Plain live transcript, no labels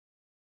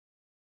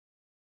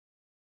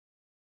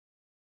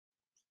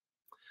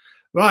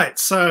Right,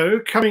 so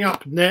coming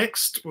up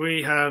next,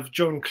 we have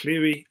John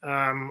Cleary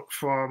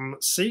from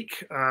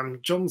Seek.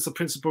 John's the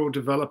principal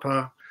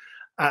developer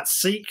at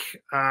Seek.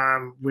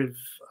 With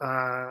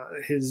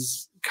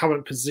his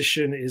current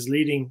position is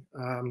leading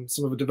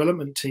some of the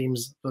development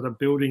teams that are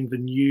building the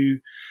new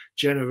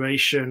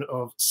generation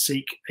of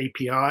Seek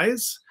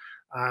APIs.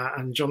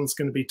 And John's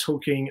going to be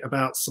talking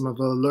about some of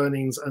the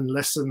learnings and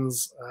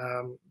lessons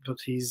that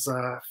he's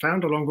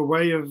found along the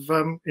way of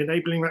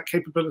enabling that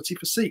capability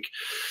for Seek.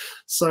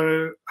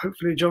 So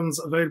hopefully John's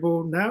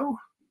available now.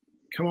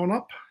 Come on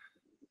up.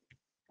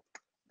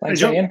 Thanks,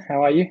 hey, Ian.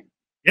 How are you?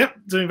 Yep,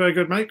 doing very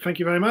good, mate. Thank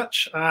you very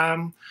much.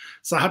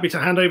 So happy to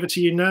hand over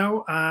to you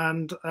now.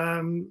 And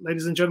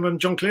ladies and gentlemen,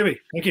 John Cleary,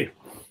 thank you.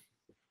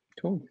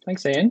 Cool.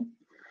 Thanks, Ian.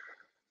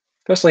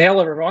 Firstly,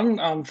 hello,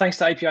 everyone. Thanks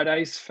to API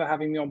Days for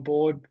having me on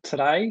board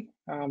today.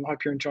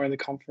 Hope you're enjoying the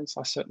conference.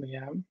 I certainly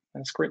am.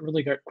 And it's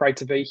really great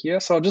to be here.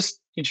 So I'll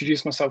just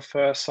introduce myself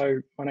first. So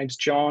my name's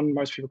John.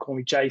 Most people call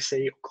me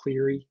JC or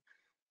Cleary.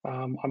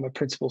 I'm a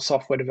principal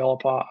software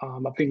developer.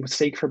 I've been with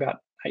Seek for about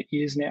 8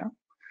 years now.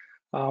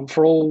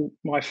 For all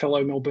my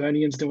fellow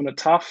Melburnians doing it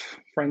tough,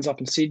 friends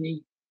up in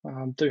Sydney,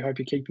 do hope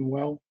you're keeping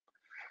well.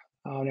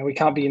 Now, we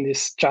can't be in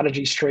this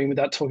strategy stream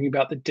without talking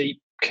about the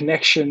deep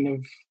connection of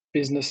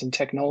business and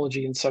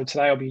technology. And so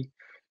today I'll be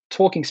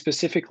talking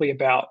specifically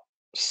about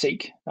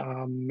Seek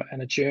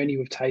and a journey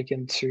we've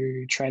taken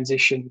to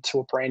transition to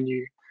a brand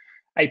new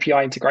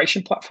API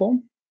integration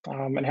platform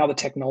and how the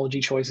technology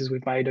choices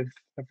we've made have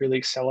really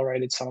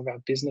accelerated some of our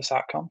business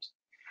outcomes.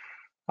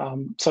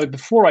 So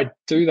before I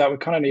do that, we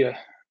kind of need a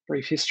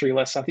brief history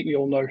lesson. I think we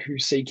all know who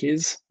Seek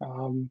is.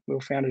 We were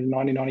founded in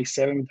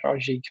 1997,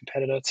 largely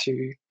competitor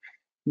to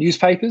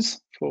newspapers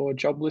for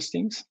job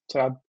listings.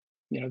 So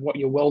what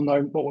we're well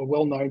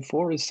known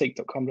for is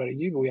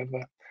seek.com.au, but we have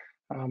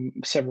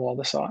several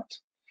other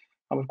sites.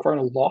 And we've grown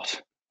a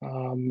lot,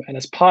 and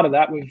as part of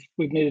that,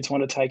 we've needed to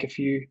undertake a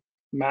few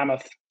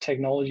mammoth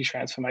technology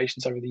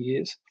transformations over the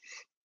years.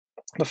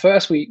 The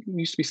first, we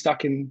used to be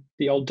stuck in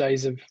the old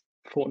days of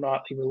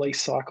fortnightly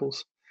release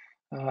cycles,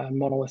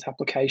 monolith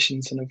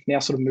applications, and have now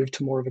sort of moved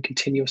to more of a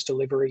continuous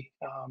delivery,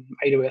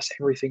 AWS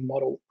everything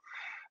model.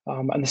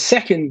 And the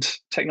second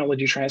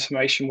technology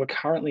transformation we're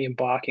currently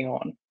embarking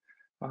on,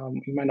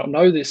 you may not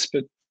know this,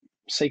 but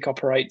Seek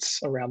operates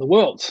around the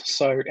world.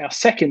 So our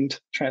second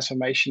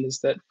transformation is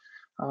that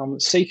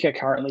Seek are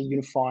currently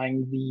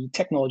unifying the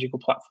technological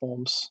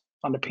platforms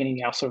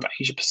underpinning our sort of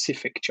Asia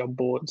Pacific job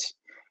boards.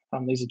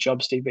 These are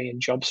JobsDB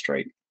and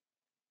JobStreet.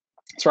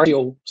 So we're actually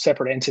all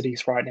separate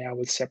entities right now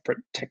with separate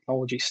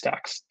technology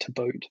stacks to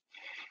boot,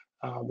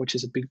 which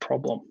is a big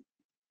problem.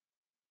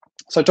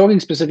 So talking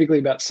specifically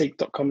about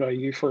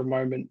seek.com.au for a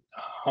moment,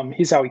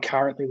 here's how we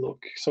currently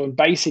look. So in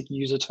basic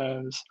user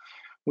terms,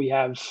 we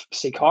have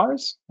Seek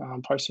hires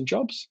posting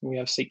jobs, and we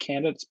have Seek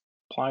candidates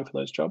applying for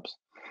those jobs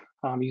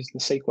using the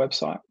Seek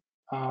website.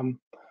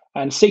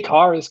 And Seek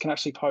hires can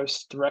actually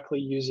post directly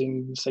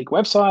using the Seek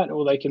website,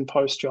 or they can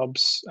post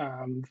jobs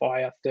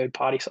via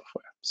third-party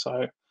software.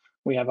 So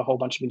we have a whole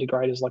bunch of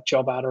integrators like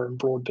JobAdder and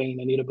Broadbean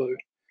and Itaboo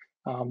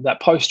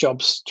that post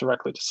jobs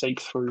directly to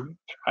Seek through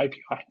API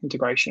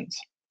integrations.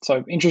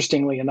 So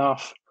interestingly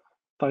enough,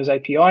 those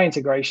API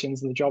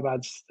integrations and the job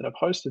ads that are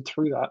posted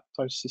through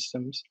those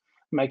systems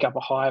make up a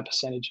higher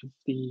percentage of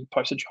the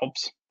posted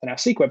jobs than our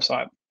Seek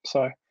website.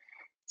 So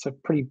it's a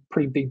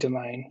pretty big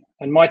domain.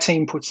 And my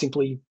team, put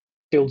simply,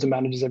 builds and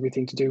manages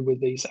everything to do with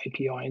these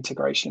API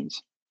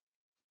integrations.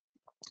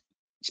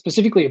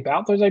 Specifically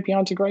about those API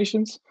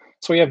integrations,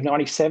 so we have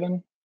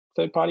 97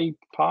 third-party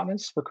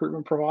partners,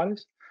 recruitment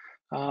providers,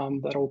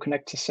 that all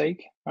connect to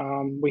Seek.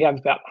 We have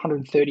about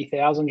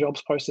 130,000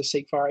 jobs posted to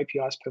Seek via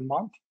APIs per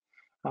month.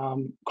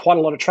 Quite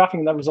a lot of traffic,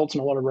 and that results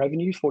in a lot of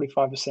revenue.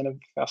 45% of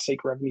our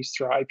Seek revenues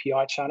through our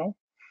API channel.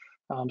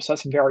 So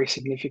that's very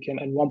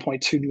significant, and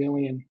 1.2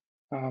 million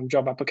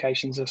job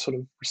applications are sort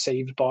of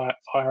received via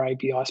our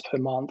APIs per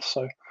month.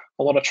 So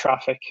a lot of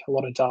traffic, a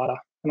lot of data,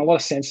 and a lot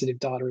of sensitive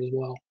data as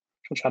well,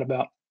 which we'll chat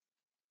about.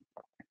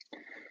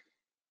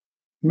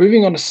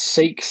 Moving on to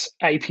Seek's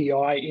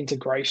API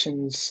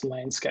integrations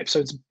landscape. So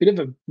it's a bit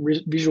of a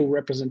visual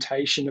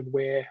representation of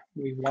where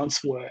we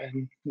once were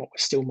and what we're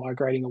still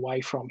migrating away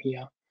from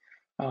here.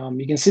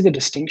 You can see the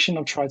distinction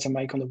I've tried to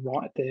make on the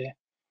right there,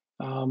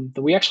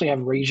 that we actually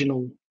have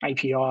regional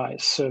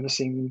APIs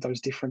servicing those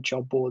different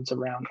job boards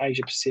around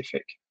Asia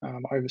Pacific,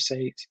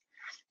 overseas.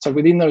 So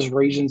within those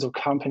regions or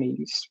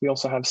companies, we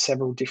also have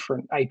several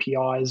different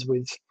APIs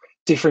with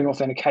differing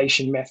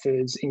authentication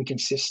methods,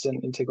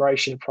 inconsistent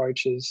integration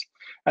approaches,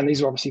 and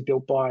these are obviously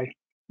built by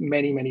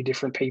many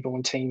different people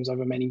and teams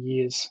over many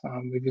years.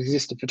 We've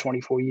existed for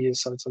 24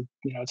 years, so it's a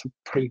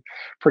pretty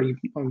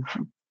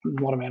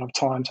lot amount of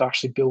time to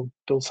actually build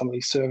some of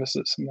these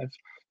services, and they've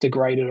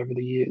degraded over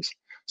the years.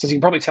 So as you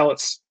can probably tell,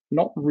 it's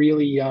not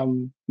really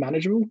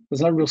manageable.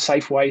 There's no real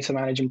safe way to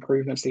manage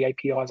improvements to the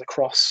APIs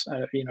across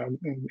our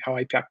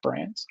APAC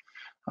brands.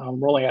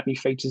 Rolling out new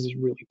features is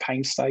really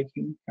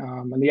painstaking,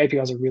 and the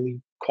APIs are really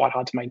quite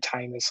hard to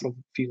maintain. There's sort of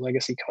a few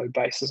legacy code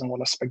bases and a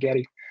lot of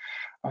spaghetti.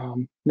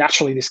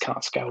 Naturally, this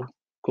can't scale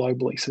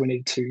globally, so we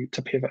needed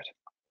to pivot.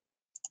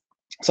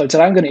 So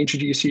today I'm going to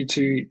introduce you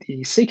to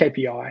the Seek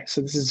API.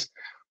 So this is a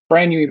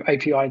brand new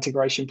API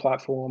integration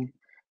platform.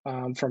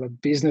 From a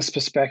business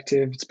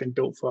perspective, it's been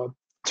built for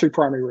two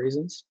primary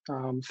reasons.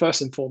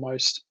 First and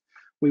foremost,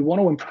 we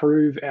want to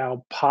improve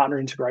our partner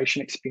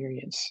integration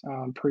experience,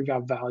 improve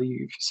our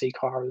value for Seek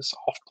hirers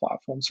off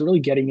platform. So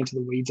really getting into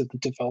the weeds of the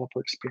developer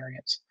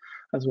experience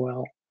as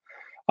well.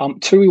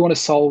 Two, we want to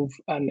solve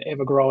an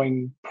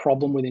ever-growing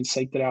problem within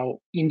Seek that our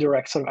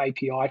indirect sort of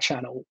API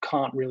channel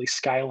can't really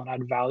scale and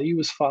add value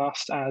as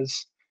fast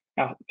as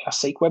our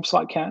Seek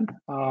website can.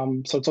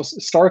 So it's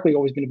historically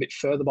always been a bit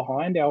further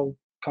behind our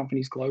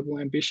company's global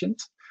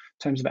ambitions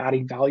in terms of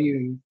adding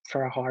value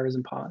for our hirers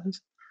and partners.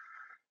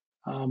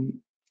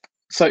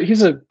 So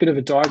here's a bit of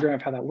a diagram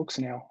of how that looks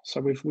now.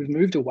 So we've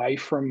moved away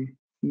from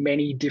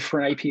many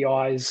different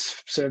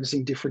APIs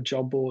servicing different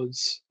job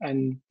boards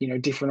and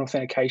different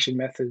authentication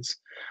methods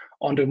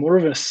onto more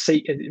of a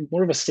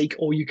Seek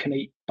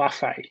all-you-can-eat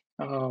buffet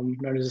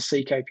known as a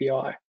Seek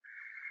API.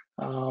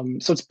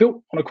 So it's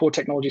built on a core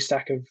technology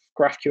stack of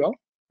GraphQL,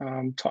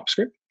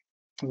 TypeScript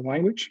as a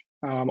language,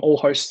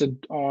 all hosted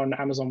on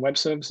Amazon Web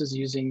Services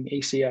using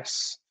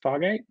ECS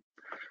Fargate.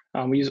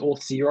 We use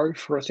Auth0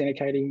 for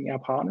authenticating our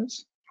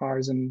partners,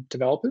 hirers, and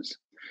developers.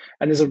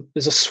 And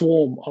there's a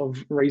swarm of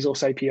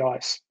resource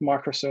APIs,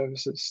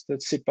 microservices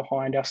that sit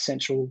behind our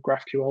central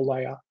GraphQL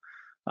layer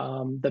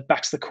that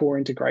backs the core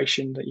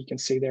integration that you can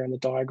see there in the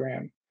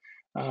diagram.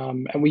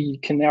 And we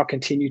can now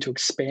continue to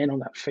expand on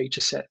that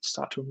feature set,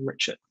 start to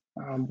enrich it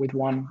with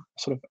one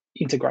sort of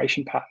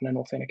integration pattern and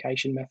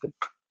authentication method.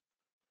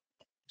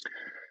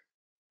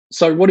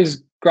 So what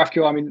is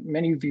GraphQL? I mean,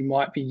 many of you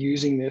might be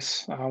using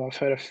this. I've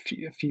heard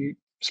a few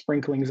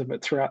sprinklings of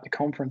it throughout the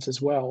conference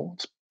as well.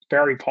 It's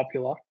very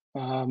popular.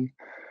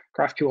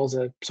 GraphQL is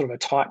a sort of a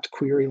typed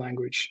query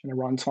language and a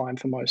runtime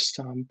for most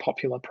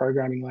popular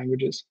programming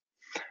languages.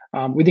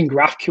 Within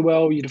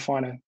GraphQL, you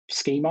define a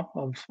schema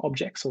of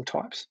objects or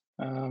types,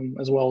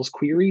 as well as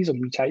queries or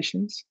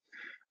mutations,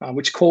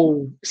 which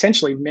call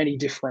essentially many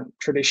different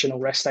traditional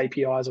REST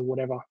APIs or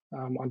whatever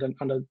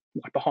under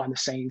like behind the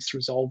scenes to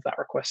resolve that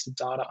requested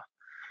data.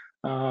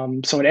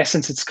 So in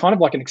essence, it's kind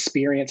of like an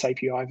experience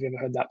API, if you've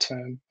ever heard that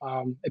term.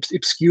 It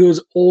obscures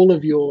all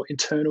of your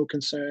internal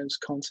concerns,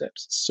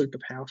 concepts. It's super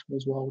powerful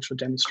as well, which I'll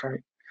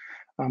demonstrate.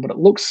 But it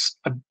looks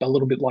a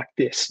little bit like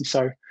this. And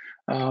so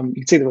you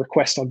can see the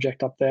request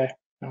object up there.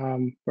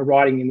 We're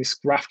writing in this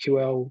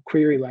GraphQL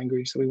query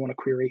language, so we want to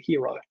query a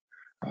hero.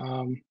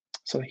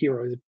 So the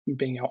hero is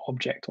being our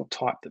object or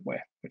type that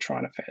we're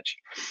trying to fetch.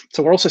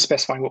 So we're also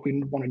specifying what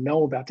we want to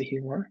know about the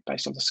hero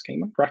based on the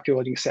schema.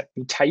 GraphQL can accept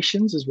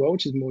mutations as well,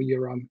 which is more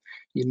your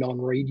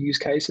non-read use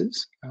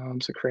cases.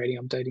 So creating,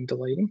 updating,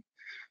 deleting.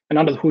 And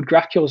under the hood,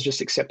 GraphQL is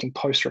just accepting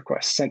post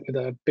requests sent with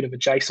a bit of a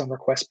JSON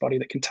request body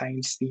that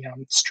contains the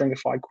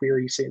stringified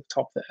query you see at the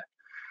top there.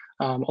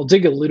 I'll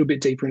dig a little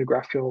bit deeper into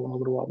GraphQL in a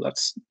little while, but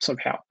that's sort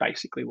of how it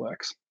basically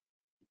works.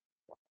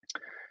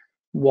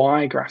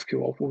 Why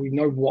GraphQL? Well, we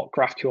know what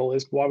GraphQL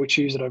is, why we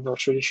choose it over a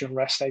traditional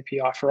REST API.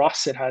 For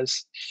us, it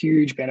has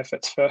huge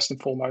benefits, first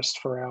and foremost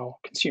for our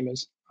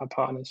consumers, our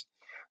partners.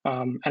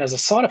 And as a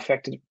side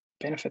effect, it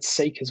benefits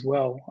Seek as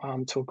well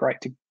to a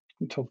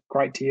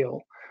great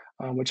deal,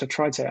 which I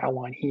tried to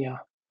outline here.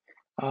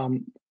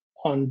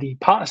 On the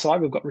partner side,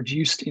 we've got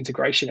reduced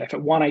integration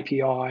effort, one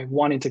API,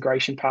 one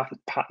integration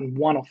pattern,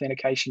 one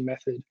authentication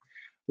method,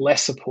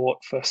 less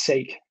support for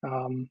Seek,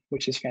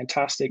 which is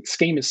fantastic.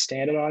 Scheme is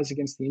standardized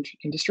against the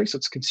industry, so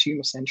it's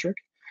consumer centric.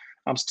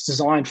 It's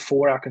designed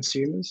for our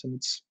consumers and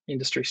it's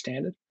industry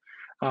standard.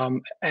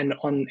 And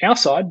on our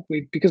side,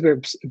 because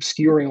we're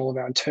obscuring all of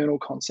our internal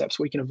concepts,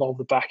 we can evolve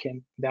the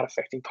backend without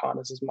affecting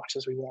partners as much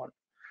as we want.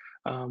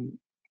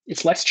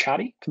 It's less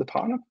chatty for the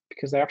partner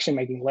because they're actually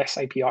making less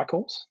API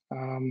calls.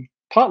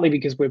 Partly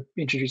because we've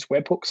introduced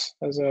webhooks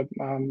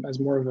as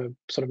more of a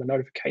sort of a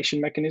notification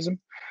mechanism,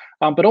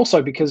 but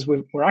also because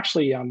we're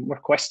actually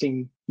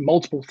requesting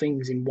multiple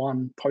things in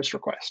one post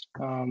request.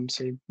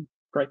 So the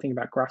great thing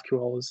about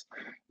GraphQL is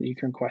that you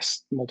can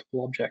request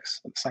multiple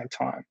objects at the same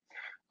time.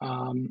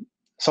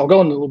 So I'll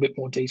go into a little bit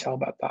more detail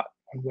about that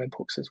on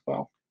webhooks as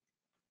well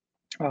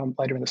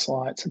later in the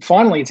slides. And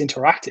finally, it's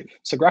interactive.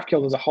 So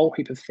GraphQL does a whole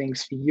heap of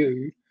things for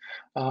you,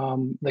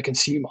 the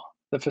consumer.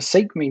 The for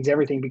Seek means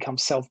everything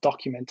becomes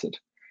self-documented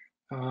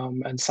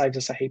and saves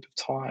us a heap of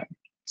time.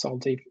 So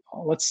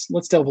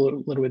let's delve a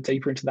little bit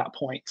deeper into that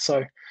point.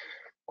 So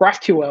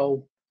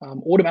GraphQL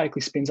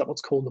automatically spins up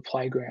what's called the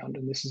playground,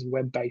 and this is a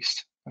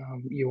web-based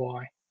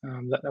UI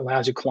that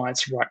allows your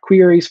clients to write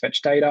queries,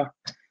 fetch data.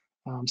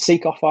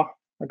 Seek offer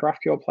a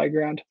GraphQL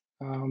playground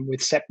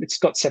it's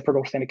got separate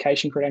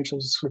authentication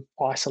credentials, sort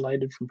of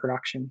isolated from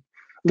production.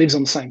 Lives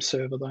on the same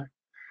server though,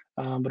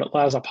 but it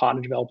allows our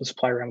partner developers to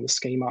play around with the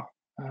schema,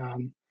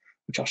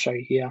 which I'll show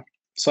you here.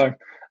 So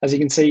as you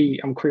can see,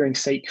 I'm querying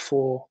Seek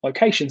for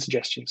location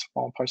suggestions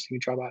while I'm posting a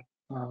job ad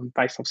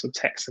based off some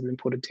text that have been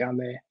put down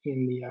there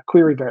in the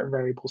query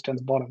variables down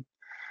the bottom.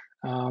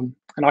 And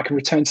I can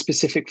return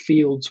specific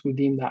fields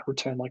within that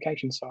return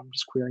location. So I'm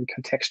just querying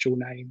contextual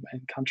name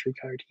and country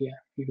code here.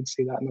 You can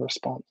see that in the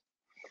response.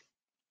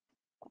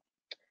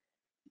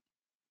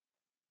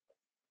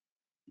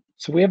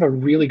 So we have a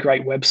really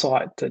great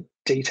website that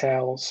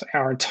details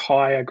our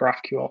entire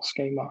GraphQL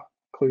schema,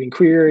 including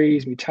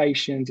queries,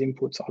 mutations,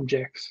 inputs,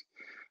 objects.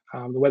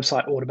 The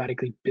website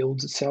automatically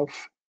builds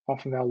itself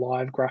off of our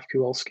live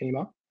GraphQL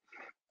schema.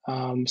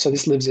 So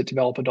this lives at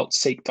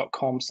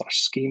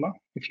developer.seek.com/schema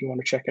if you want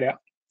to check it out.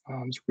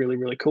 It's really,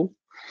 really cool.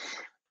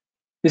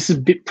 This is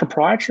a bit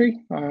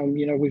proprietary.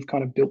 We've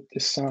kind of built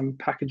this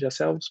package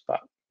ourselves, but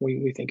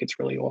we think it's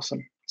really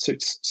awesome.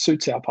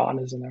 Suits our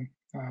partners and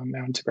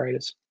our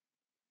integrators.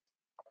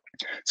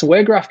 So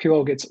where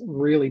GraphQL gets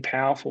really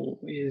powerful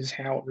is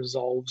how it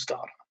resolves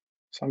data.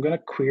 So I'm going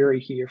to query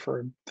here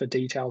for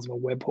details of a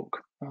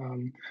webhook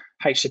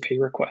HTTP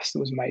request that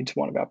was made to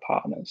one of our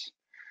partners.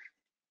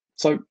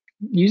 So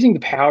using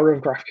the power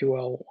of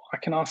GraphQL, I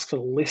can ask for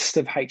the list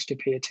of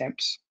HTTP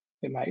attempts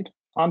it made.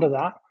 Under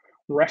that,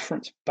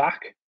 reference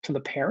back to the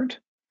parent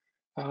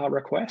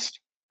request.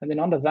 And then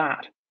under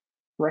that,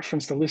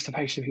 reference the list of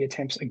HTTP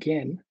attempts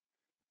again,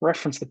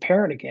 reference the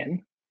parent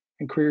again,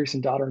 and query some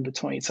data in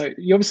between. So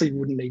you obviously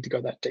wouldn't need to go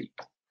that deep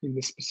in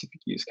this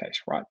specific use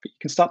case, right? But you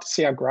can start to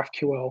see how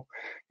GraphQL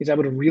is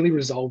able to really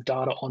resolve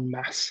data en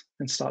masse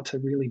and start to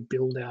really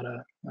build out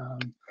a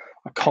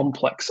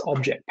complex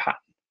object pattern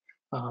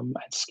and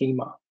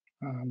schema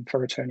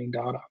for returning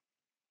data.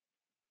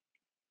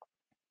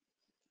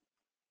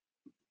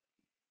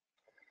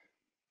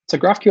 So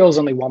GraphQL is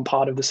only one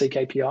part of the Seek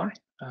API.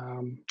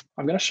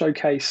 I'm going to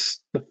showcase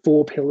the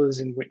 4 pillars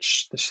in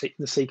which the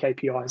Seek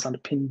API is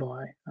underpinned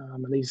by,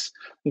 and these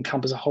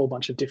encompass a whole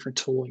bunch of different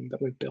tooling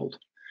that we've built.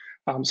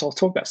 So I'll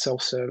talk about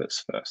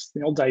self-service first.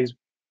 In the old days,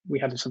 we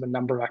had sort of a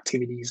number of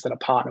activities that a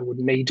partner would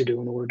need to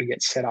do in order to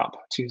get set up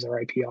to use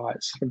our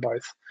APIs from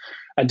both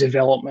a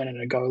development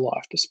and a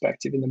go-live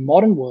perspective. In the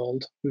modern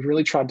world, we've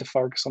really tried to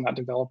focus on that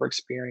developer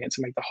experience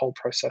and make the whole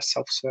process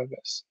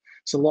self-service.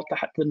 So a lot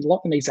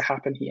that needs to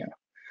happen here.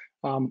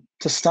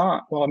 To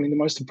start, well, I mean, the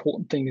most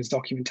important thing is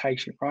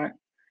documentation, right?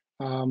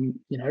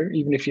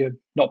 Even if you're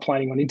not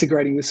planning on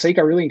integrating with Seek,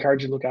 I really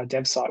encourage you to look at our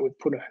dev site. We've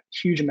put a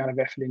huge amount of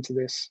effort into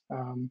this.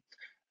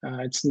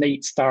 It's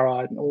neat, thorough,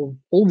 and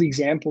all the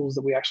examples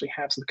that we actually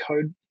have, so the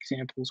code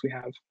examples we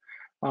have,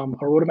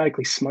 are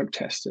automatically smoke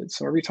tested.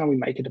 So every time we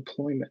make a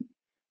deployment,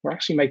 we're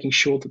actually making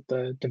sure that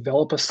the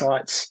developer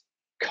site's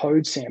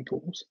code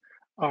samples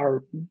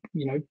are,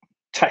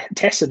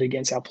 tested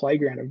against our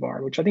playground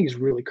environment, which I think is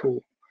really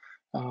cool.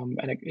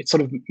 And it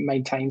sort of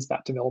maintains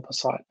that developer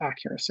site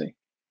accuracy.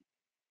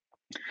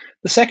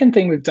 The second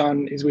thing we've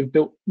done is we've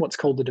built what's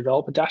called the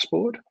developer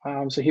dashboard.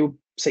 So here,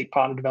 Seek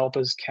partner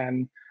developers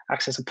can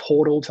access a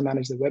portal to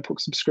manage their webhook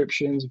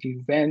subscriptions, view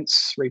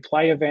events,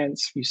 replay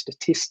events, view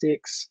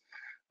statistics,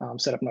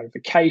 set up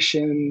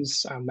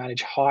notifications,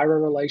 manage hirer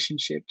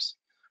relationships.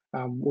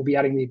 We'll be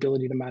adding the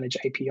ability to manage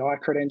API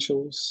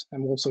credentials,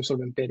 and we'll also sort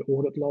of embed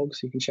audit logs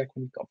so you can check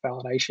when you've got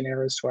validation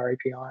errors to our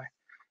API.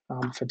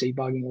 For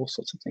debugging, all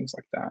sorts of things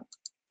like that.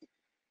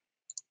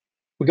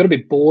 We got a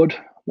bit bored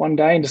one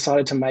day and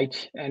decided to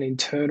make an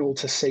internal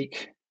to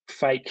Seek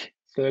fake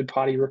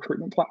third-party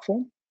recruitment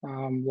platform,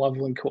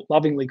 lovingly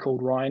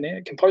called Ryanair.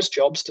 It can post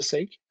jobs to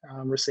Seek,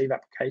 receive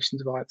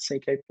applications via the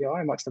Seek API,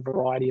 amongst a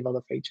variety of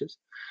other features.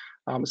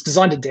 It's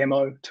designed to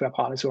demo to our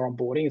partners who are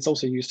onboarding. It's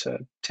also used to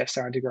test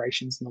our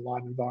integrations in the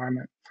live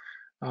environment.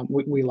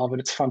 We love it.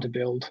 It's fun to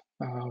build.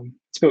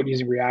 It's built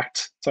using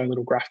React, its own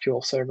little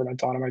GraphQL server and a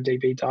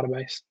DynamoDB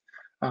database,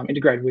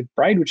 integrated with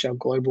Braid, which is our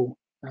global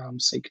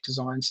Seek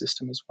design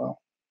system as well.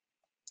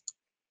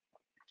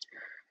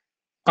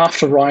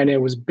 After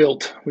Ryanair was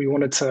built, we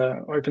wanted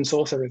to open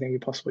source everything we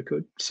possibly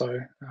could. So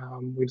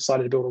we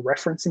decided to build a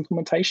reference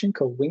implementation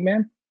called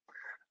Wingman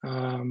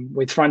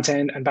with front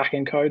end and back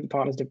end code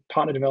the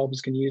partner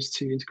developers can use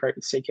to integrate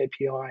with Seek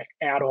API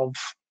out of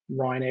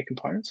Ryanair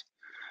components.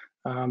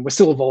 We're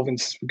still evolving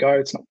as we go.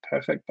 It's not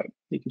perfect, but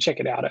you can check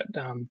it out at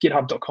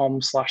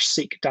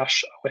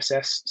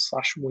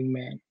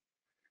github.com/seek-oss/wingman.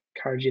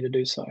 Encourage you to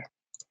do so.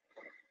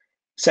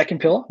 Second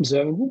pillar,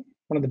 observable.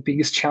 One of the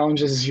biggest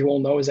challenges, as you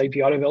all know, as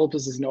API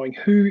developers is knowing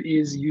who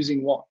is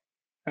using what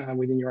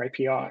within your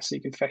API. So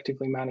you can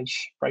effectively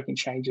manage breaking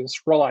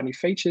changes, roll out new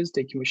features,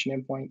 decommission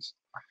endpoints.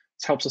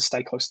 This helps us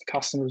stay close to the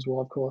customer as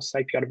well, of course.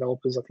 API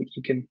developers, I think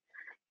you can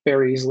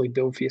very easily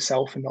build for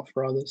yourself and not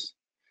for others.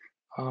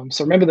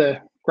 So remember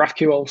the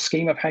GraphQL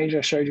schema page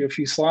I showed you a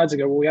few slides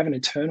ago? Well, we have an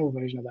internal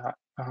version of that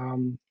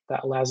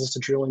that allows us to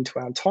drill into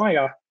our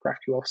entire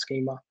GraphQL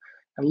schema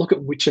and look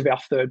at which of our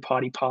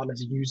third-party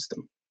partners use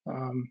them.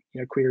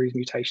 Queries,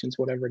 mutations,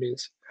 whatever it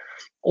is,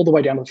 all the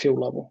way down to the field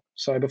level.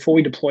 So before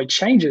we deploy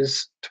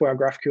changes to our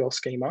GraphQL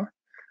schema,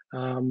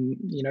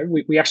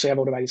 we actually have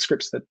automated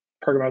scripts that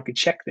programmatically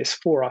check this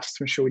for us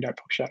to ensure we don't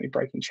push out any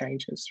breaking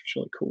changes. It's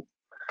really cool.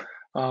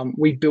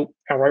 We've built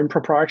our own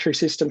proprietary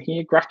system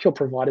here. GraphQL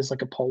providers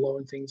like Apollo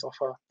and things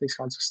offer these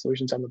kinds of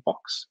solutions out of the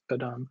box,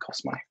 but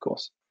cost money, of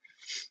course.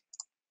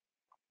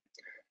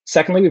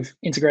 Secondly, we've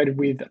integrated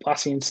with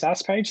Atlassian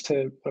status page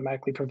to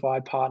automatically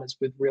provide partners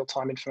with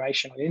real-time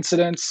information on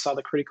incidents,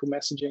 other critical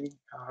messaging.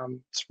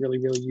 It's really,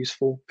 really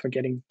useful for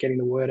getting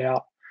the word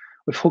out.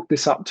 We've hooked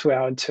this up to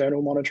our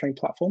internal monitoring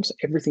platform, so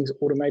everything's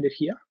automated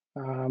here.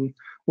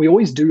 We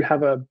always do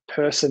have a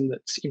person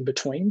that's in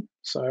between.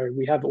 So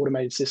we have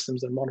automated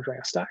systems that are monitoring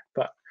our stack,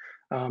 but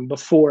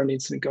before an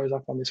incident goes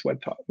up on this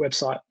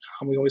website,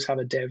 we always have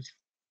a dev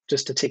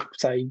just to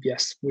say,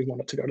 yes, we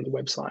want it to go to the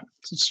website.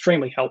 It's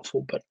extremely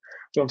helpful, but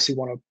we obviously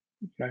want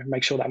to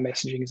make sure that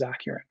messaging is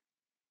accurate.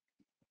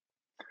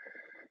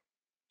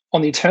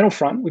 On the internal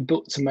front, we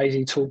built this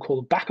amazing tool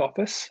called Back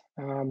Office,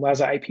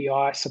 allows our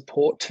API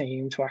support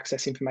team to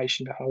access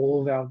information about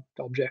all of our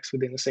objects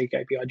within the Seek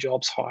API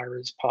jobs,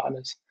 hirers,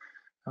 partners.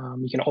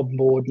 You can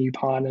onboard new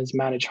partners,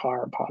 manage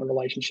hire and partner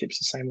relationships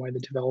the same way the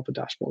developer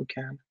dashboard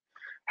can.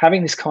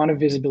 Having this kind of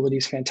visibility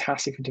is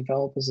fantastic for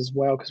developers as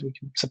well, because we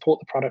can support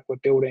the product we're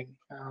building.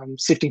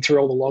 Sifting through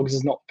all the logs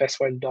is not the best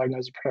way to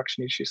diagnose a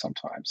production issue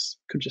sometimes.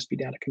 Could just be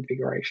down to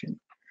configuration.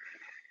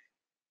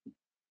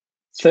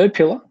 Third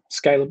pillar,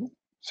 scalable.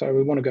 So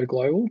we want to go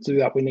global. To do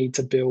that, we need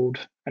to build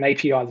an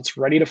API that's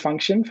ready to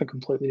function for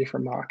completely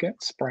different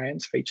markets,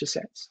 brands, feature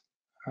sets,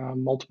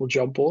 multiple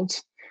job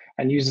boards,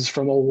 and users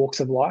from all walks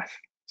of life.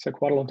 So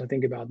quite a lot to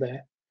think about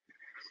there.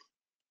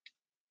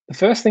 The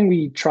first thing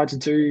we tried to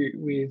do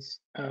with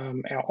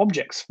our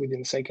objects within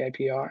the Seek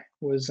API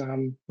was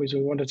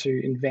we wanted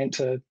to invent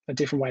a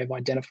different way of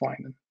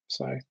identifying them.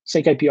 So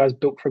Seek API is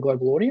built for a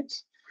global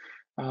audience.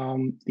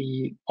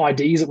 The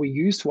IDs that we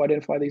use to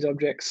identify these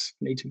objects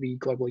need to be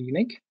globally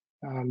unique.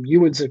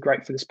 UIDs are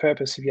great for this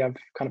purpose if you have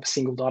kind of a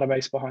single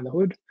database behind the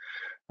hood.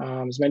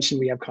 As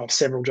mentioned, we have kind of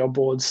several job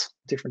boards,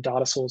 different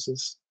data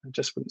sources, it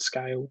just wouldn't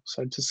scale.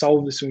 So to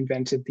solve this, we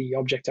invented the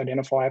object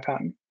identifier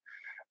pattern.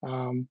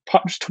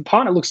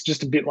 Partner looks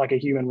just a bit like a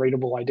human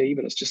readable ID,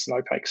 but it's just an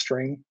opaque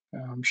string,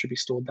 should be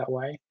stored that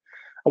way.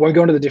 I won't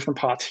go into the different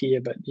parts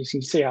here, but you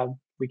can see how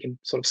we can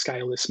sort of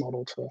scale this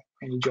model to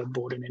any job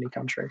board in any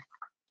country.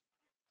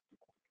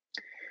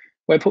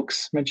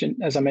 Webhooks,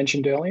 as I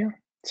mentioned earlier.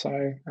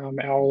 So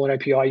our old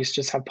API used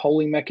to just have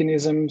polling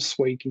mechanisms.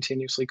 We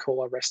continuously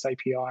call our REST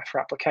API for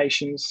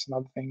applications and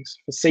other things.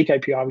 For Seek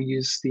API, we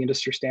use the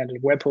industry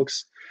standard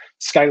webhooks,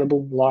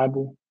 scalable,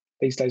 reliable,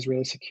 these days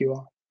really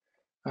secure.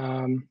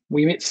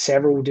 We emit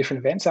several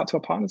different events out to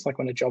our partners, like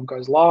when a job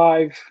goes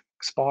live,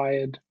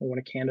 expired, or when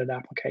a candidate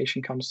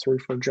application comes through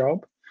for a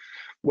job.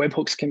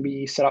 Webhooks can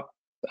be set up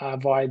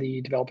via the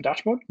developer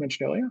dashboard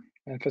mentioned earlier.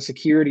 And for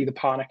security, the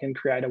partner can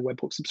create a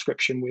webhook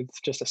subscription with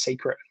just a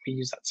secret. We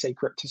use that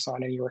secret to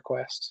sign any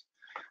request.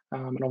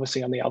 And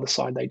obviously on the other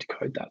side, they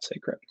decode that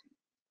secret.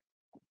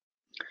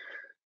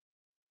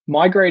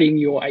 Migrating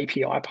your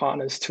API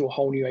partners to a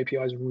whole new API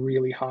is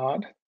really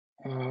hard.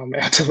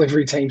 Our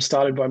delivery team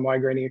started by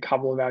migrating a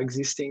couple of our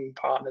existing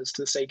partners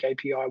to the Seek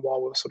API while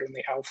we were sort of in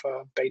the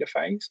alpha beta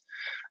phase.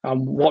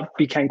 What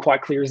became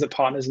quite clear is that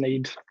partners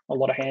need a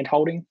lot of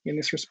hand-holding in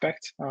this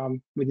respect.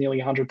 With nearly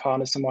 100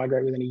 partners to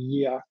migrate within a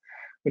year,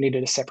 we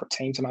needed a separate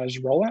team to manage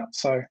the rollout.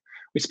 So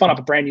we spun up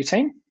a brand new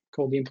team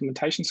called the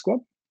Implementation Squad.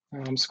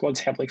 Squad's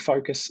heavily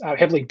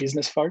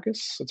business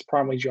focused. So its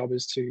primary job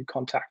is to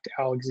contact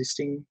our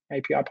existing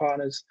API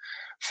partners,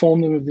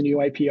 inform them of the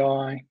new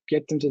API,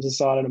 get them to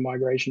decide on a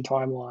migration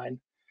timeline,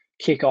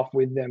 kick off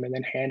with them, and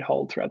then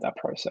handhold throughout that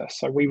process.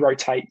 So we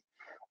rotate,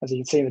 as you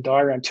can see in the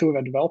diagram, 2 of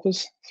our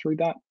developers through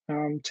that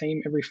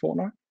team every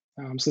fortnight.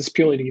 So this is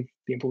purely to give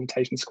the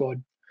Implementation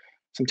Squad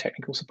some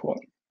technical support.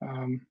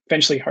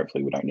 Eventually,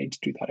 hopefully, we don't need to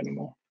do that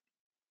anymore.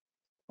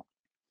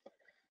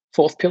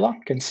 Fourth pillar,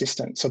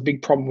 consistent. So a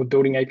big problem with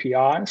building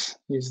APIs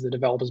is the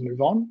developers move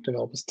on,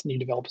 new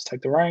developers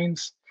take the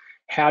reins.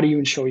 How do you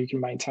ensure you can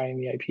maintain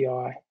the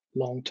API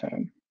long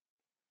term?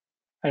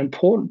 An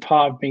important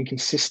part of being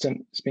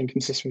consistent is being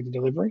consistent with the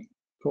delivery,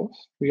 of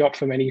course. We opt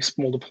for many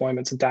small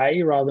deployments a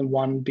day rather than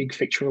one big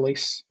feature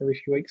release every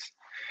few weeks.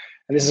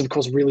 And this is, of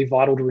course, really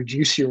vital to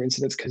reduce your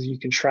incidents because you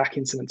can track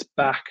incidents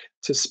back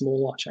to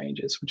smaller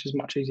changes, which is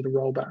much easier to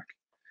roll back.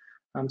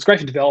 It's great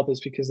for developers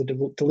because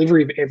the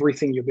delivery of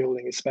everything you're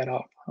building is sped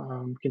up.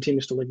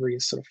 Continuous delivery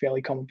is sort of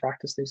fairly common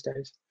practice these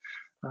days.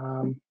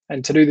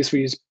 And to do this,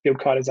 we use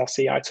BuildKite as our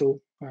CI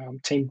tool.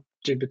 Team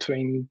do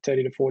between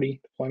 30 to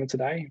 40 deployments a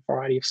day, a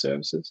variety of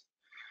services,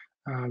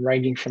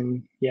 ranging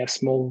from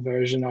small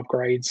version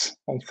upgrades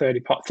on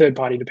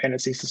third-party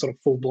dependencies to sort of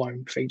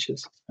full-blown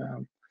features.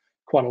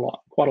 Quite a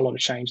lot of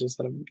changes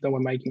that we're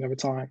making over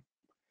time.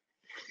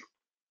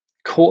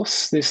 Of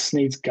course, this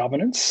needs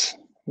governance.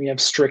 We have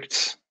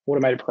strict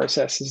automated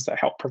processes that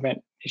help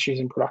prevent issues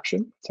in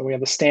production. So we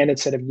have a standard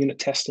set of unit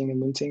testing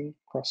and linting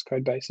across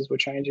code bases we're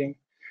changing.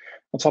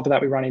 On top of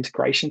that, we run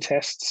integration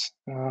tests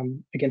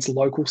against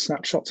local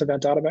snapshots of our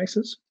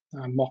databases,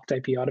 mocked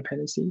API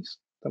dependencies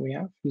that we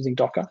have using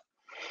Docker.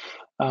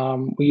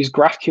 We use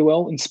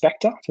GraphQL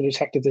Inspector to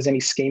detect if there's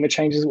any schema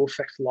changes that will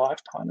affect live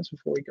partners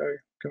before we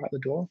go out the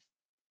door.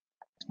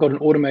 Got an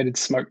automated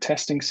smoke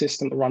testing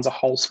system that runs a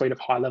whole suite of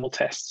high-level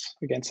tests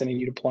against any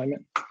new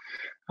deployment.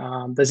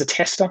 There's a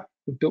tester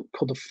we built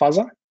called the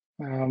Fuzzer,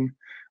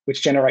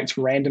 which generates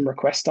random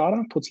request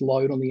data, puts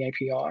load on the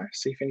API,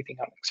 see if anything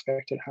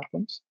unexpected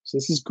happens. So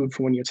this is good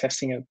for when you're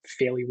testing a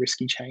fairly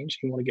risky change.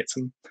 You want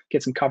to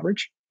get some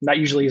coverage. And that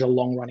usually is a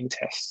long-running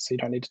test, so you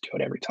don't need to do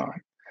it every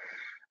time.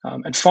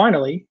 And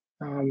finally,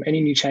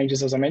 any new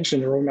changes, as I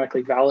mentioned, are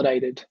automatically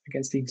validated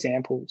against the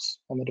examples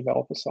on the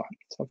developer side.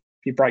 So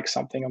if you break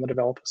something on the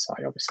developer side,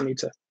 you obviously need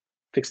to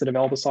fix the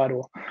developer side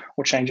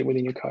or change it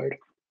within your code.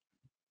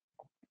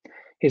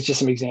 Here's just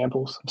some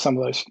examples of some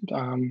of those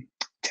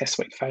test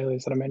suite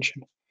failures that I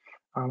mentioned.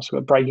 So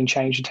we've got breaking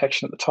change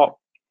detection at the top.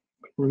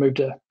 We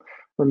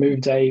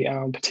removed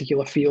a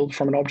particular field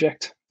from an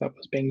object that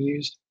was being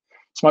used.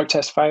 Smoke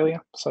test failure,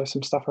 so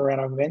some stuff around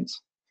our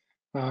events.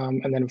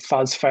 And then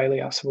fuzz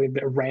failure, so we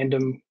had a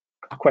random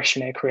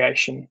questionnaire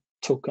creation.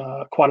 Took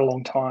quite a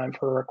long time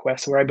for a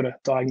request, so we're able to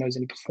diagnose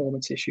any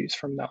performance issues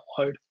from that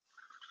load.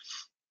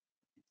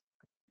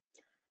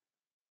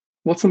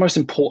 What's the most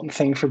important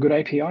thing for good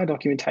API?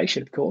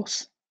 Documentation, of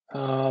course. So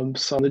on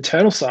the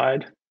internal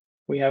side,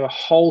 we have a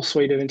whole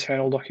suite of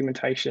internal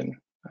documentation,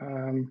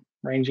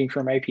 ranging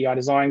from API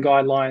design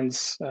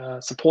guidelines,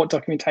 support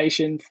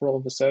documentation for all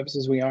of the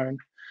services we own,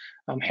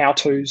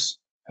 how-tos,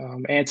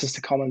 answers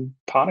to common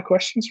partner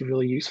questions are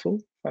really useful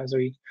as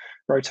we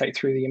rotate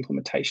through the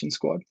implementation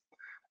squad.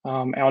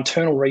 Our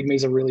internal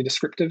READMEs are really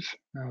descriptive,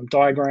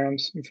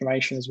 diagrams,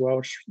 information as well,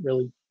 which is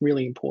really,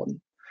 really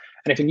important.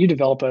 And if a new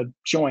developer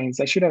joins,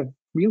 they should have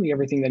really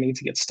everything they need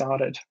to get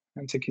started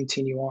and to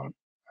continue on.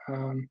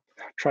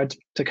 Try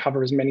to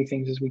cover as many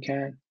things as we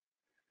can.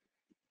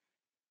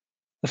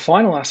 The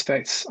final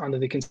aspects under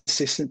the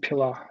consistent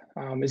pillar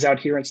is our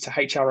adherence to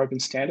HR open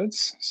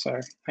standards. So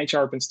HR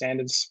open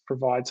standards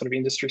provide sort of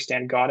industry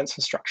standard guidance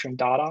for structuring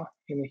data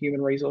in the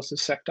human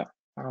resources sector.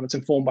 It's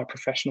informed by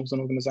professionals and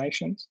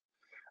organizations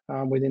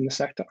within the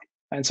sector.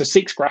 And so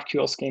Seek's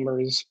GraphQL schema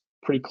is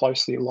pretty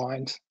closely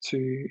aligned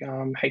to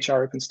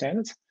HR open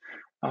standards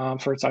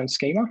for its own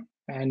schema,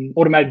 and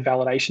automated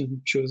validation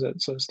ensures that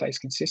it sort of stays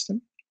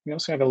consistent. We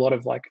also have a lot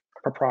of like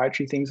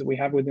proprietary things that we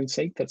have within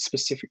Seek that's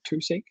specific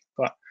to Seek,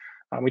 but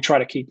we try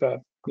to keep a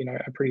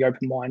pretty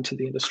open mind to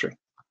the industry.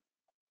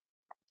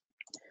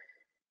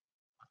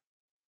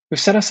 We've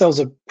set ourselves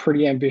a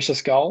pretty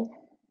ambitious goal.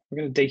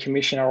 We're going to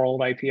decommission our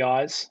old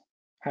APIs,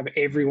 have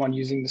everyone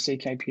using the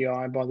Seek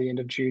API by the end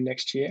of June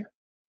next year.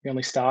 We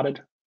only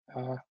started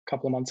a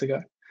couple of months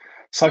ago.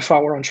 So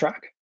far, we're on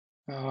track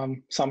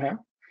somehow,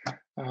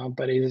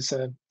 but it is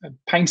a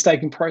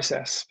painstaking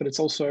process, but it's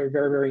also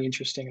very, very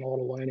interesting and a lot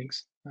of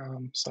learnings.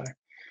 So,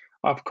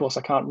 of course,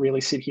 I can't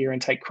really sit here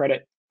and take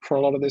credit for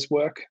a lot of this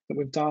work that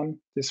we've done.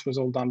 This was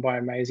all done by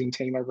an amazing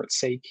team over at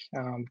Seek.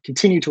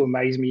 Continue to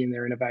amaze me in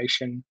their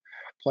innovation.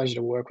 Pleasure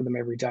to work with them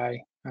every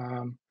day.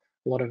 A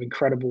lot of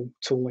incredible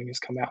tooling has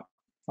come out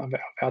of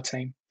our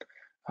team.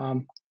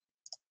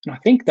 And I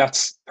think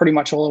that's pretty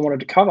much all I wanted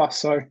to cover.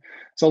 So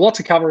a lot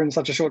to cover in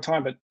such a short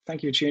time, but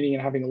thank you for tuning in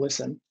and having a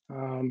listen.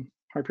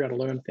 Hope you're able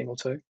to learn a thing or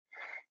two.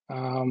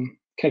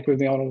 Connect with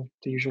me on all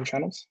the usual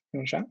channels. If you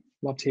want to chat,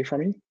 love to hear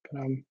from you,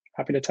 but I'm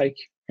happy to take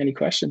any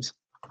questions.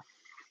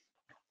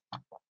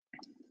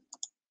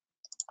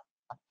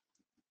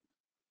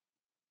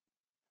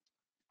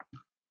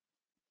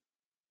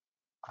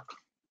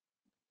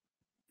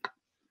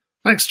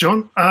 Thanks,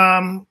 John.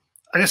 I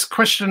guess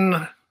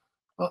question,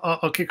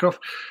 I'll kick off.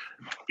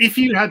 If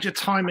you had your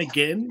time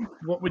again,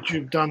 what would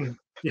you have done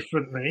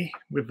differently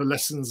with the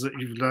lessons that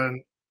you've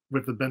learned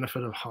with the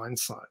benefit of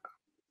hindsight?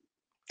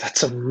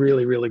 That's a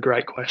really, really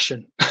great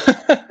question.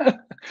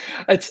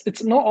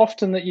 It's not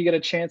often that you get a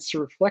chance to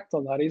reflect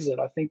on that, is it?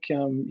 I think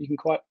you can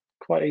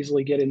quite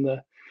easily get in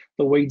the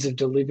weeds of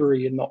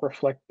delivery and not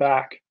reflect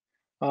back.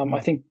 I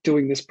think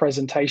doing this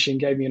presentation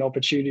gave me an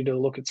opportunity to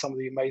look at some of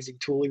the amazing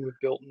tooling we've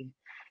built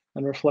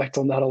and reflect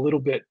on that a little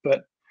bit.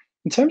 But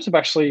in terms of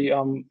actually,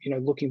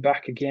 looking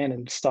back again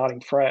and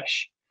starting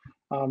fresh,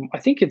 I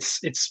think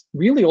it's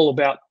really all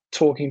about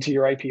talking to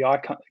your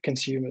API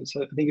consumers.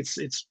 I think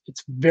it's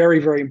very,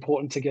 very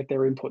important to get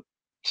their input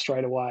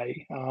straight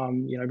away,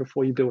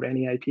 before you build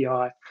any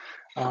API.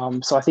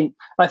 So I think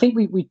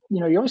we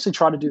you obviously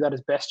try to do that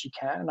as best you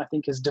can. And I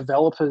think as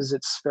developers,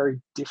 it's very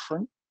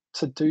different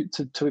to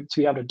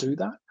be able to do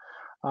that.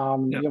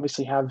 You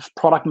obviously have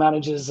product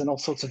managers and all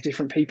sorts of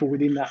different people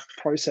within that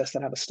process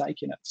that have a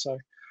stake in it. So,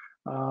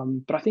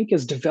 but I think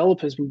as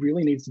developers, we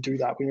really need to do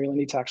that. We really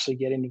need to actually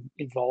get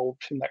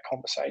involved in that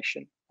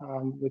conversation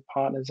with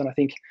partners. And I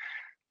think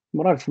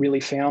what I've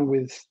really found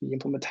with the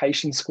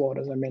implementation squad,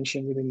 as I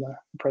mentioned within the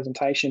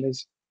presentation,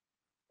 is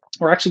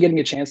we're actually getting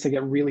a chance to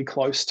get really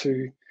close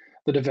to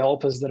the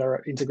developers that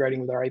are integrating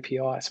with our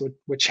API. So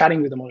we're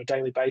chatting with them on a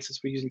daily basis.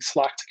 We're using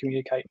Slack to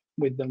communicate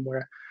with them.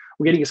 We're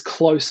getting as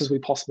close as we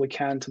possibly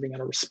can to being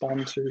able to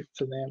respond to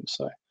them.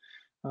 So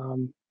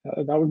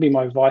that would be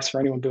my advice for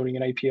anyone building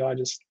an API.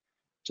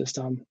 Just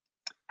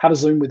have a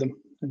Zoom with them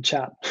and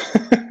chat.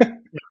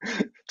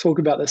 Talk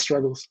about their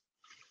struggles.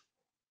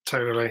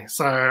 Totally.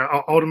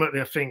 So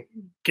ultimately, I think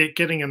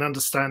getting an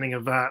understanding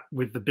of that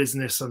with the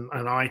business and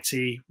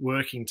IT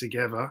working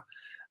together,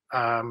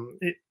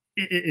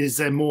 is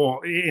there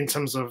more in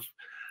terms of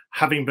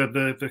having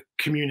the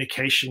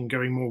communication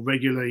going more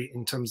regularly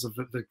in terms of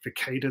the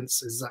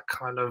cadence, is that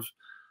kind of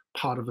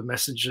part of the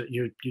message that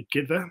you'd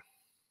give there?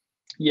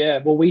 Yeah,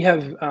 well, we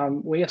have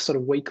sort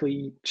of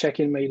weekly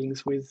check-in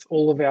meetings with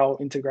all of our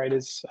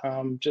integrators,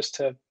 just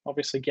to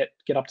obviously get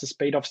up to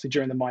speed. Obviously,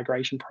 during the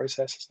migration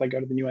process, as they go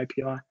to the new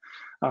API,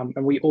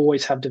 and we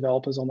always have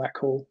developers on that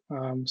call.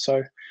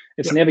 So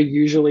it's never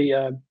usually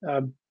a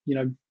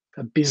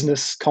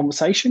business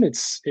conversation.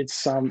 It's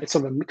sort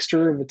of a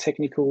mixture of a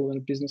technical and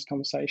a business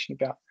conversation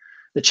about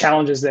the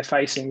challenges they're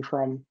facing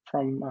from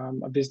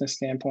a business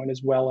standpoint,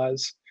 as well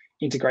as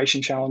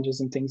integration challenges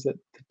and things that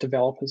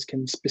developers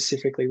can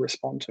specifically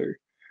respond to.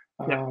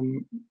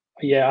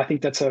 I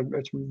think it's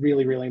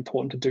really, really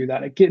important to do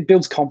that. It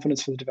builds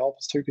confidence for the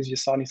developers too, because you're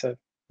starting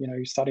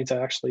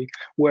to actually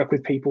work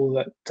with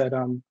people that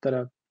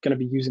are going to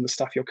be using the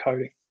stuff you're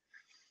coding.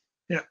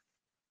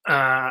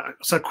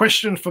 So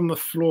question from the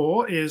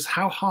floor is,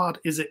 how hard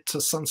is it to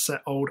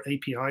sunset old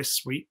API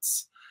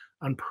suites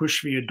and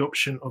push the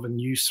adoption of a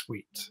new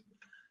suite?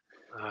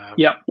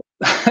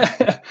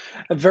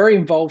 A very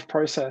involved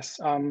process.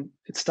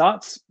 It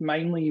starts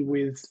mainly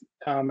with,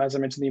 as I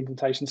mentioned, the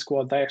implementation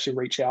squad. They actually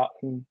reach out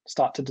and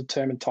start to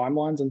determine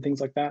timelines and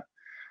things like that.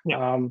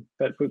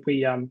 But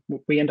we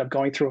end up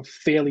going through a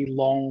fairly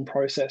long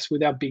process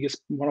with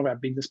one of our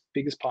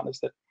biggest partners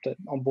that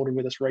onboarded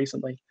with us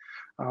recently.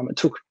 It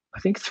took, I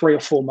think, 3 or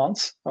 4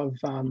 months of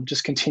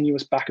just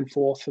continuous back and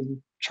forth and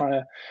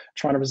trying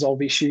to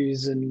resolve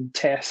issues and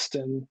test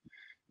and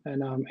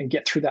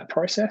get through that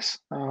process.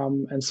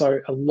 And so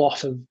a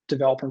lot of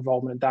developer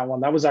involvement in that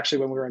one. That was actually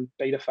when we were in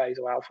beta phase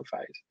or alpha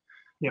phase.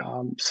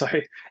 So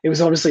it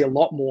was obviously a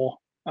lot more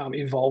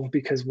involved,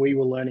 because we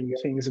were learning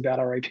things about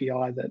our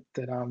API that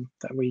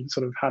we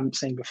sort of hadn't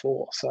seen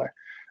before. So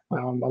a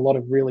lot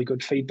of really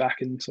good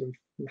feedback and sort of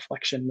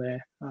reflection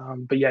there.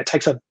 But yeah, it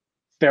takes a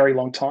very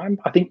long time.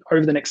 I think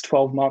over the next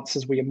 12 months,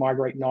 as we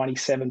migrate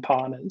 97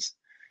 partners,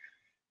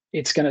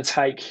 it's going to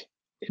take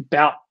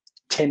about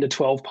 10 to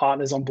 12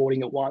 partners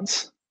onboarding at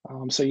once.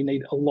 So you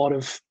need a lot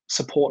of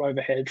support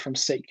overhead from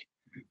Seek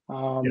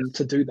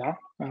to do that.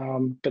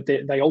 But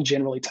they all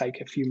generally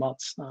take a few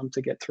months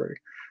to get through.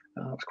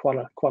 It's quite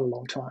a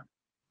long time.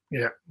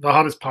 Yeah, the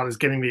hardest part is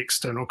getting the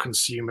external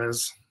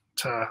consumers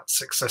to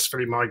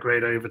successfully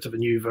migrate over to the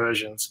new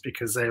versions,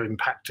 because they're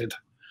impacted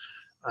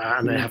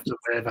and they have to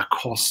bear the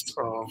cost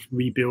of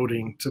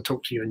rebuilding to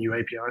talk to your new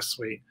API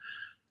suite.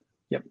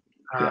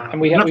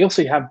 And we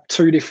also have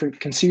 2 different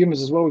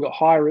consumers as well. We've got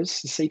hirers,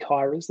 the Seek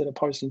hirers that are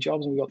posting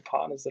jobs, and we've got the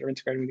partners that are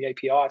integrating with the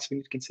API. So we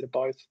need to consider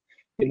both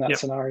in that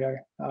scenario,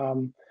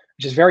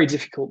 which is very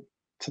difficult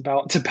to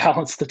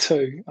balance the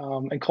two.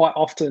 And quite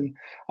often,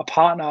 a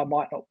partner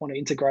might not want to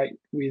integrate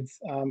with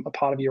a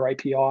part of your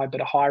API,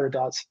 but a hirer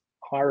does.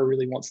 A hirer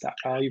really wants that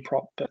value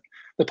prop, but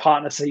the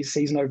partner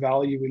sees no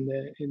value in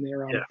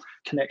their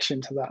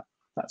connection to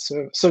that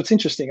service. So it's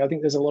interesting. I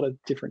think there's a lot of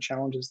different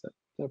challenges that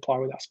apply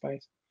with that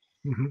space.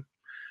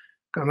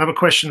 Got another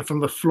question from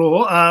the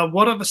floor.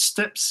 What are the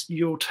steps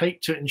you'll take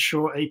to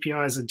ensure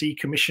APIs are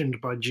decommissioned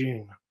by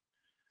June?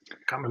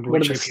 Can't remember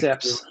what which are the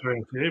steps you're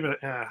referring to,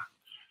 but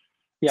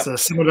it's a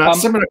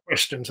similar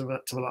question to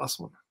the last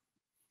one.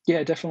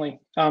 Yeah,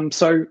 definitely.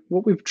 So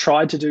what we've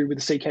tried to do with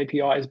the Seek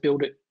API is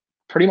build it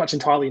pretty much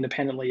entirely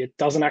independently. It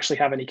doesn't actually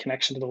have any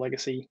connection to the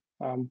legacy,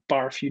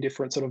 bar a few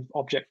different sort of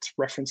object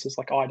references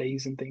like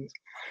IDs and things.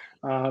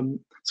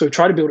 So we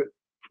try to build it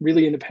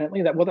really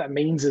independently. What that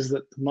means is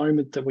that the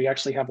moment that we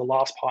actually have the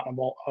last partner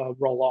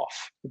roll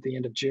off at the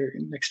end of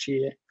June next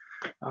year,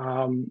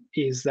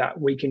 is that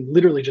we can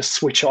literally just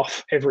switch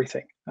off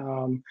everything.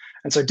 And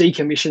so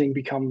decommissioning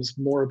becomes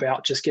more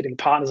about just getting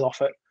partners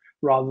off it,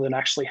 rather than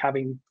actually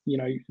having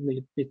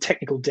the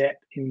technical debt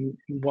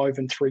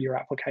woven through your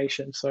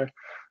application. So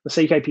the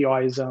Seek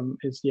API is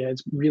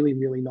it's really,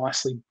 really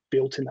nicely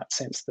built in that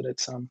sense, that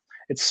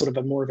it's sort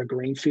of more of a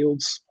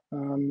greenfields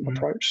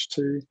approach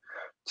to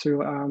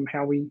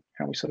how we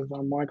sort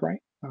of migrate.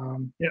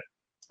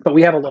 But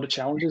we have a lot of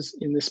challenges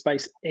in this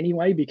space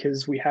anyway,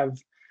 because we have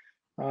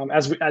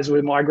as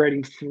we're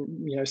migrating through,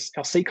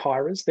 our Seek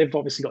hirers, they've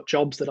obviously got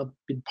jobs that have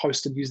been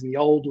posted using the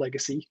old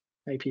legacy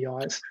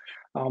APIs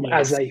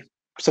as they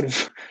sort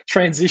of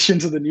transition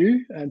to the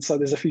new, and so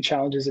there's a few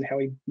challenges in how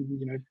we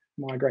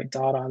migrate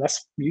data, and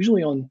that's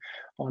usually on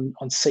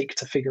Seek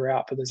to figure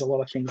out. But there's a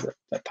lot of things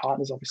that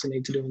partners obviously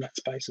need to do in that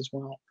space as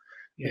well.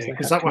 Yeah,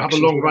 because that will have a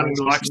long running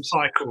life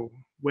cycle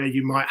where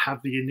you might have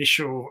the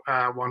initial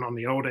one on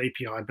the old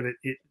API,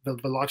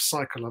 but the life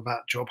cycle of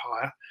that job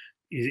hire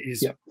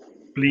is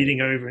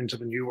bleeding over into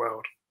the new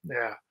world.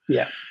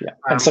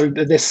 And so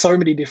there's so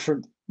many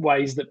different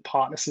ways that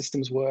partner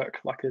systems work.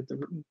 Like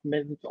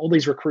all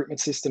these recruitment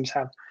systems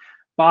have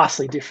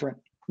vastly different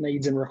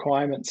needs and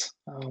requirements.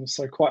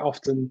 So quite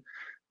often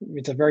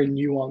it's a very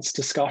nuanced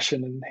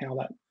discussion in how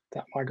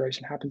that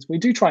migration happens. We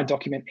do try and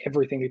document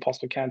everything we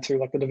possibly can too.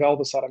 Like the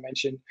developer side I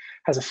mentioned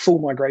has a full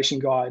migration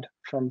guide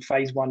from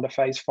phase 1 to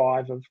phase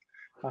 5 of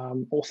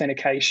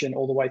authentication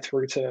all the way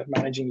through to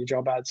managing your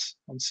job ads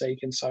on Seek.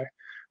 And so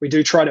we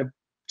do try to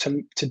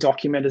to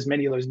document as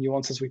many of those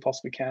nuances as we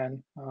possibly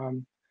can. I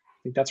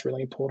think that's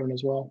really important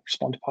as well.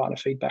 Respond to partner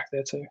feedback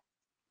there too.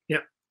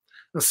 Yep.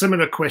 A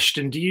similar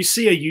question: do you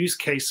see a use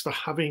case for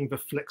having the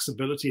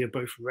flexibility of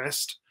both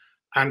REST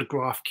and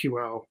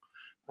GraphQL?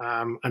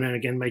 And then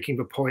again, making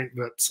the point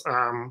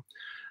that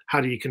how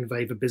do you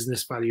convey the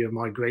business value of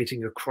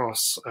migrating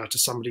across to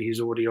somebody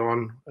who's already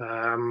on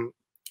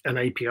an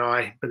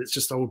API, but it's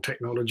just old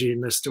technology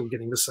and they're still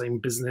getting the same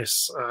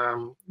business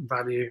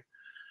value?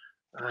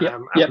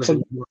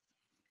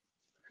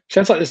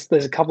 Sounds like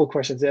there's a couple of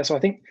questions there. So I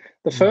think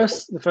the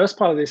first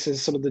part of this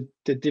is sort of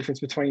the difference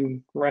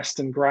between REST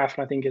and Graph,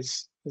 and I think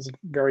is a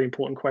very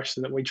important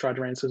question that we try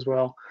to answer as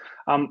well.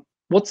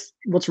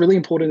 What's really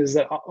important is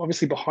that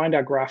obviously behind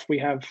our Graph we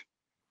have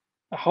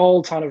a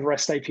whole ton of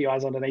REST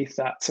APIs underneath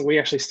that. So we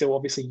actually still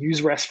obviously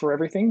use REST for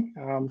everything,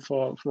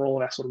 for all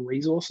of our sort of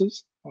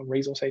resources,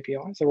 resource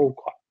APIs. They're all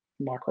quite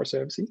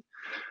microservicey.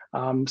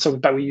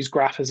 But we use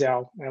Graph as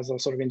a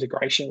sort of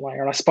integration layer.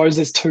 And I suppose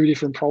there's two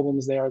different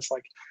problems there. It's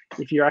like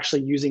if you're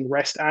actually using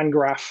REST and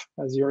Graph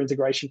as your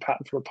integration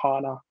pattern for a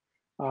partner,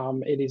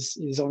 it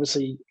is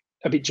obviously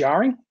a bit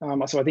jarring.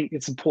 So I think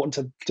it's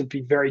important to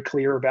be very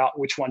clear about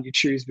which one you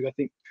choose, because I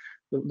think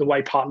the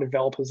way partner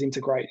developers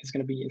integrate is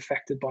going to be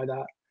affected by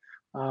that.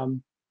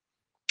 And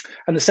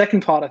the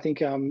second part, I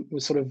think,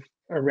 was sort of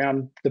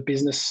around the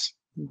business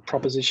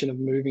proposition of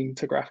moving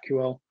to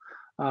GraphQL.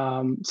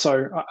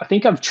 So I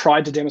think I've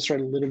tried to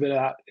demonstrate a little bit of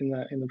that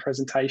in the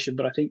presentation,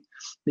 but I think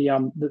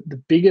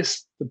the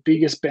biggest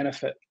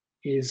benefit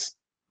is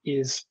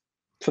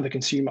for the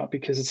consumer,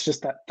 because it's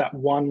just that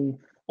one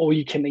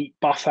all-you-can-eat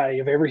buffet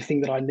of everything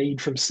that I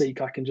need from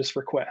Seek I can just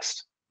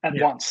request at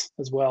once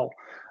as well.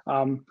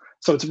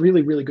 So it's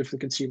really, really good for the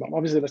consumer.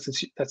 Obviously,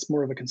 that's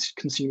more of a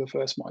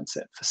consumer-first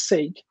mindset. For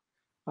Seek,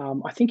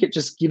 I think it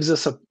just gives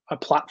us a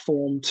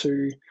platform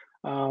to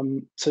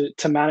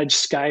manage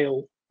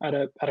scale at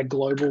a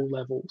global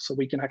level. So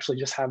we can actually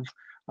just have,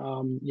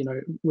 we've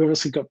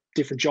obviously got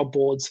different job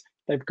boards.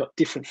 They've got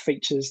different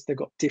features. They've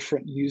got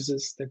different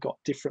users. They've got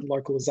different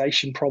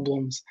localization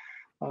problems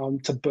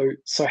to boot.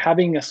 So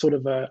having a sort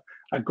of a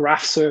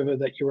graph server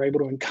that you're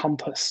able to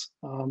encompass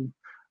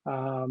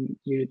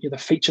the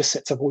feature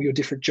sets of all your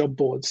different job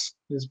boards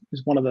is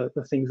one of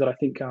the things that I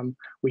think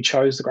we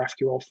chose the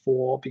GraphQL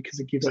for, because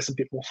it gives us a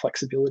bit more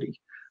flexibility.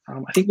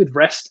 I think with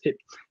REST,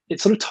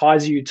 it sort of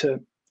ties you to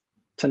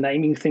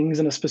naming things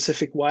in a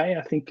specific way.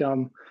 I think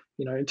in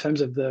terms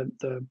of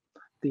the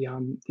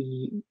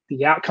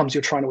outcomes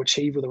you're trying to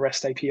achieve with a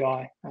REST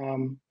API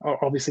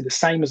are obviously the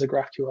same as a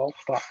GraphQL,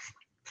 but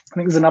I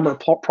think there's a number of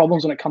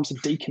problems when it comes to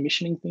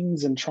decommissioning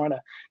things and trying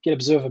to get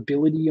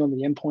observability on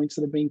the endpoints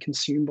that are being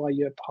consumed by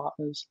your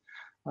partners.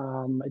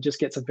 It just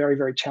gets very,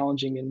 very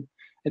challenging, and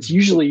it's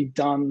usually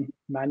done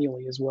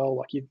manually as well.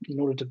 Like in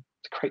order to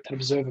create that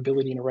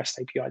observability in a REST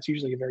API, it's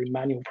usually a very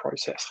manual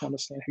process to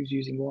understand who's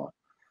using what.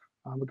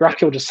 The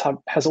GraphQL just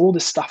has all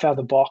this stuff out of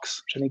the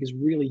box, which I think is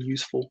really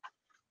useful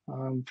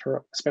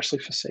especially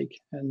for Seek,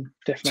 and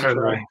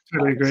definitely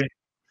totally agree.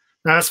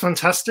 No, that's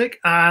fantastic,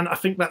 and I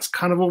think that's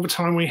kind of all the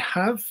time we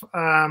have. So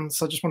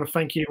I just want to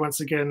thank you once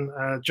again,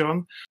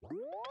 John.